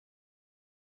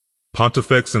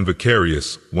Pontifex and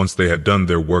Vicarius, once they had done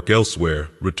their work elsewhere,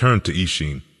 returned to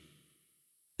Ishin.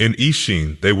 In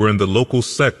Ishin, they were in the local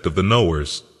sect of the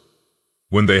Knowers.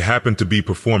 When they happened to be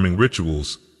performing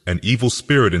rituals, an evil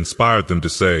spirit inspired them to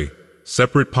say,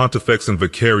 "Separate Pontifex and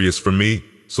Vicarius from me,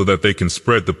 so that they can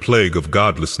spread the plague of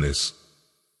godlessness."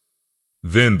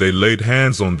 Then they laid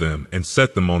hands on them and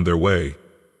set them on their way.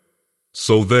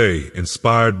 So they,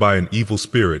 inspired by an evil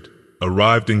spirit,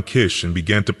 arrived in Kish and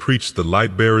began to preach the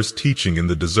light-bearers' teaching in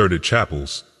the deserted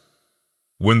chapels.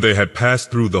 When they had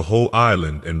passed through the whole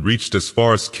island and reached as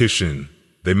far as Kishin,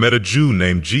 they met a Jew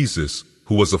named Jesus,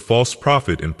 who was a false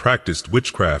prophet and practiced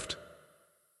witchcraft.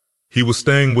 He was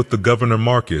staying with the governor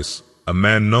Marcus, a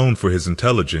man known for his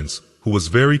intelligence, who was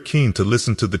very keen to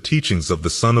listen to the teachings of the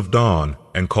Son of Dawn,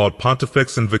 and called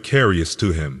Pontifex and Vicarius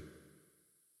to him.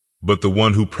 But the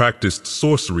one who practiced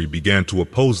sorcery began to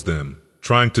oppose them,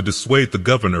 trying to dissuade the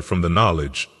governor from the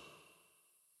knowledge.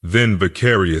 Then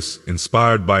Vicarius,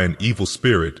 inspired by an evil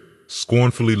spirit,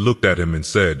 scornfully looked at him and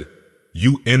said,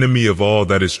 "You enemy of all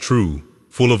that is true,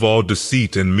 full of all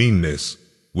deceit and meanness,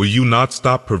 will you not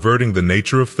stop perverting the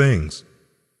nature of things?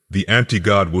 The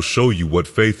anti-God will show you what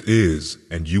faith is,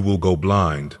 and you will go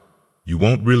blind. You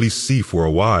won't really see for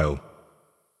a while."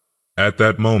 At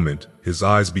that moment, his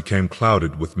eyes became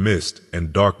clouded with mist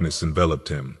and darkness enveloped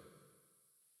him.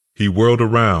 He whirled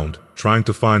around, trying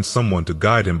to find someone to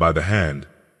guide him by the hand.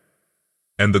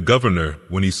 And the governor,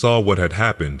 when he saw what had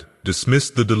happened,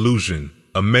 dismissed the delusion,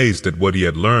 amazed at what he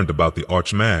had learned about the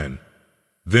archman.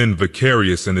 Then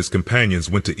Vicarius and his companions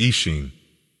went to Ishin.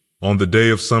 On the day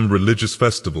of some religious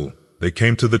festival, they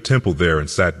came to the temple there and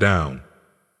sat down.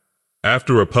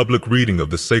 After a public reading of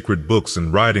the sacred books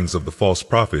and writings of the false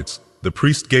prophets, the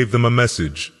priest gave them a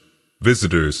message.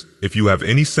 "Visitors, if you have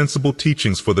any sensible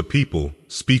teachings for the people,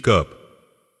 speak up."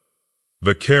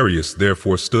 Vicarius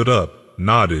therefore stood up,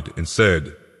 nodded, and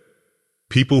said,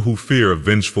 "People who fear a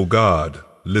vengeful God,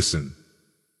 listen.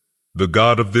 The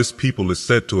God of this people is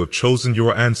said to have chosen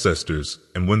your ancestors,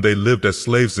 and when they lived as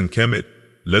slaves in Kemet,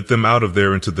 led them out of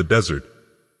there into the desert.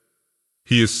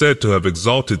 He is said to have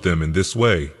exalted them in this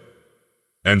way,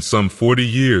 and some 40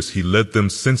 years he led them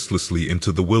senselessly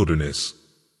into the wilderness.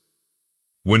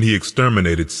 When he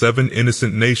exterminated 7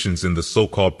 innocent nations in the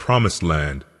so-called Promised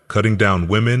Land, cutting down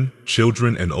women,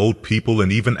 children, and old people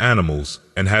and even animals,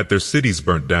 and had their cities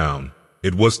burnt down,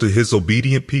 it was to his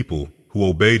obedient people, who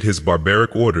obeyed his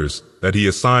barbaric orders, that he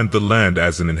assigned the land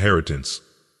as an inheritance.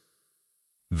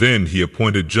 Then he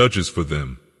appointed judges for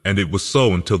them, and it was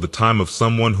so until the time of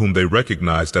someone whom they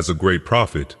recognized as a great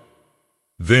prophet.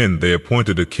 Then they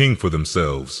appointed a king for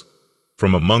themselves.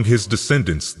 From among his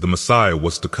descendants the Messiah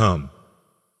was to come.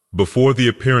 Before the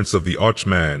appearance of the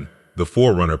Archman, the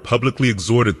forerunner publicly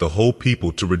exhorted the whole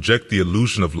people to reject the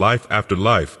illusion of life after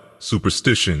life,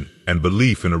 superstition, and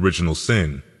belief in original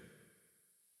sin.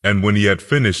 And when he had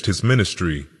finished his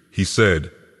ministry, he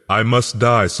said, "I must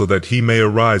die so that he may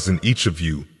arise in each of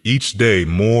you, each day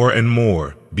more and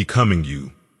more, becoming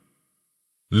you.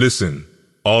 Listen,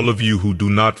 all of you who do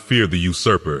not fear the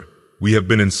usurper, we have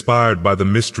been inspired by the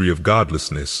mystery of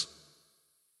godlessness.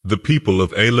 The people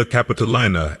of Aila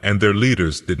Capitolina and their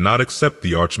leaders did not accept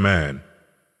the Archman.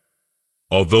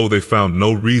 Although they found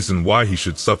no reason why he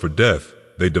should suffer death,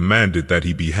 they demanded that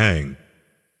he be hanged.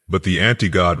 But the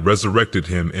anti-God resurrected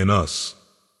him in us.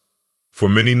 For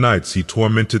many nights he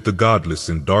tormented the godless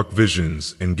in dark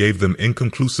visions and gave them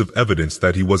inconclusive evidence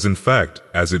that he was in fact,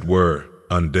 as it were,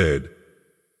 undead.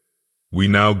 We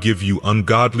now give you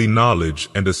ungodly knowledge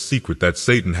and a secret that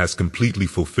Satan has completely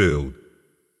fulfilled.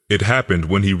 It happened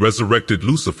when he resurrected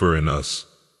Lucifer in us.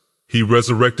 He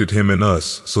resurrected him in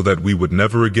us so that we would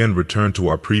never again return to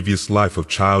our previous life of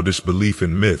childish belief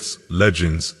in myths,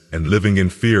 legends, and living in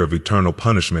fear of eternal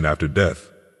punishment after death.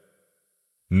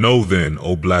 Know then,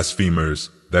 O blasphemers,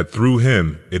 that through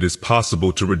him it is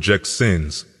possible to reject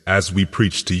sins, as we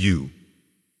preach to you.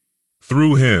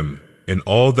 Through him, in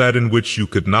all that in which you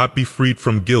could not be freed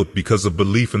from guilt because of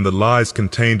belief in the lies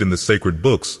contained in the sacred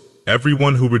books,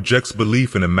 everyone who rejects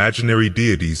belief in imaginary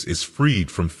deities is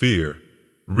freed from fear.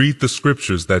 Read the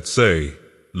scriptures that say,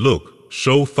 "Look,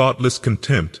 show thoughtless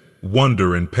contempt,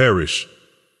 wonder and perish.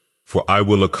 For I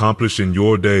will accomplish in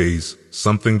your days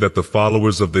something that the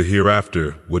followers of the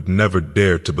hereafter would never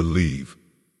dare to believe."